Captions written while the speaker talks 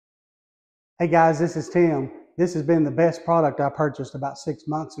Hey guys, this is Tim. This has been the best product I purchased about 6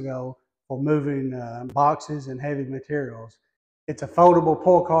 months ago for moving boxes and heavy materials. It's a foldable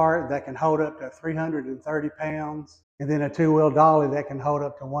pull cart that can hold up to 330 pounds, and then a two-wheel dolly that can hold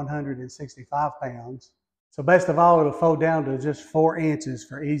up to 165 pounds. So best of all, it'll fold down to just 4 inches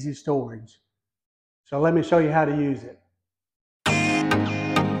for easy storage. So let me show you how to use it.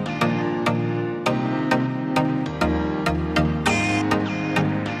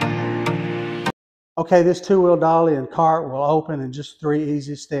 Okay, this two-wheel dolly and cart will open in just 3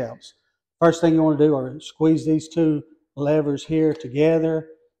 easy steps. First thing you want to do is squeeze these 2 levers here together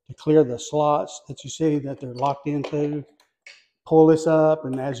to clear the slots that you see that they're locked into. Pull this up,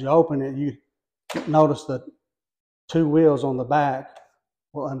 and as you open it, you notice the 2 wheels on the back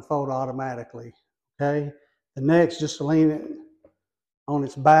will unfold automatically. Okay, the next, just lean it on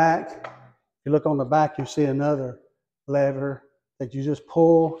its back. If you look on the back, you see another lever that you just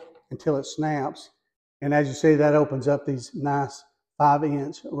pull until it snaps. And as you see, that opens up these nice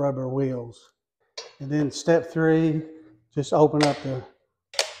 5-inch rubber wheels. And then step 3, just open up the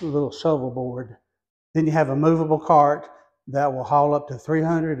little shovel board. Then you have a movable cart that will haul up to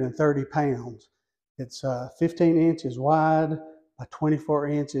 330 pounds. It's 15 inches wide by 24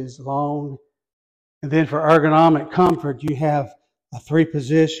 inches long. And then for ergonomic comfort, you have a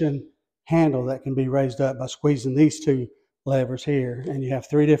 3-position handle that can be raised up by squeezing these 2 levers here. And you have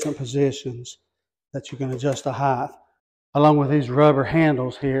 3 different positions that you can adjust the height, along with these rubber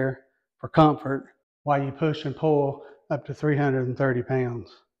handles here for comfort while you push and pull up to 330 pounds.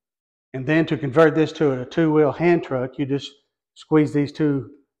 And then to convert this to a 2-wheel hand truck, you just squeeze these 2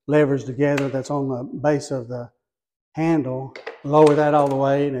 levers together that's on the base of the handle, lower that all the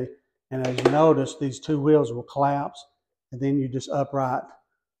way, and as you notice, these 2 wheels will collapse, and then you just upright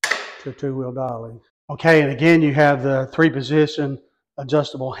to a 2-wheel dolly. Okay, and again, you have the 3-position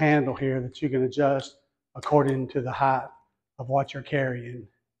adjustable handle here that you can adjust according to the height of what you're carrying.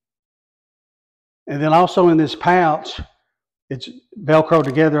 And then also in this pouch, it's Velcro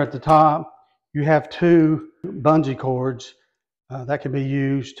together at the top. You have 2 bungee cords that can be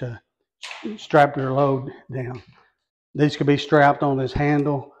used to strap your load down. These could be strapped on this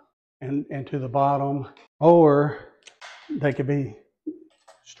handle and to the bottom, or they could be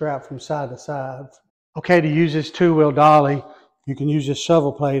strapped from side to side. Okay, to use this 2-wheel dolly, you can use this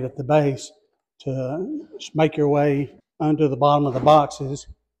shovel plate at the base to make your way under the bottom of the boxes,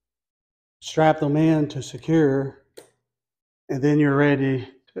 strap them in to secure, and then you're ready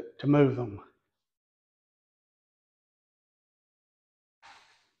to move them.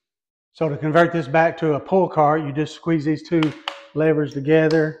 So to convert this back to a pull cart, you just squeeze these 2 levers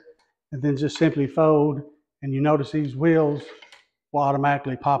together and then just simply fold, and you notice these wheels will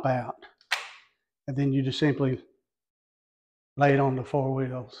automatically pop out. And then you just simply lay it on the 4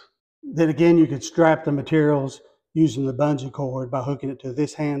 wheels. Then again, you could strap the materials using the bungee cord by hooking it to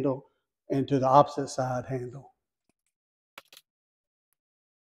this handle and to the opposite side handle.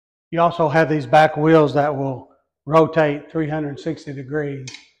 You also have these back wheels that will rotate 360 degrees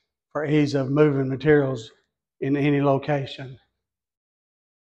for ease of moving materials in any location.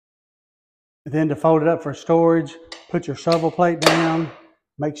 And then to fold it up for storage, put your shovel plate down,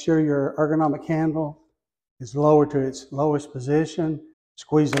 make sure your ergonomic handle is lowered to its lowest position.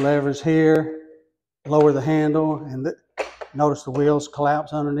 Squeeze the levers here, lower the handle, and notice the wheels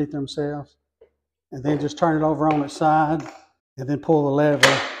collapse underneath themselves. And then just turn it over on its side, and then pull the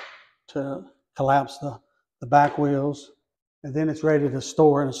lever to collapse the back wheels. And then it's ready to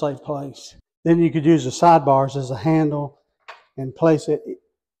store in a safe place. Then you could use the sidebars as a handle and place it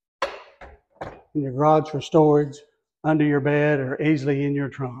in your garage for storage, under your bed, or easily in your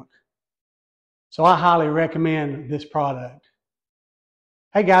trunk. So I highly recommend this product.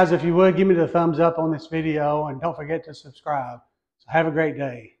 Hey guys, if you would, give me the thumbs up on this video and don't forget to subscribe. So have a great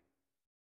day.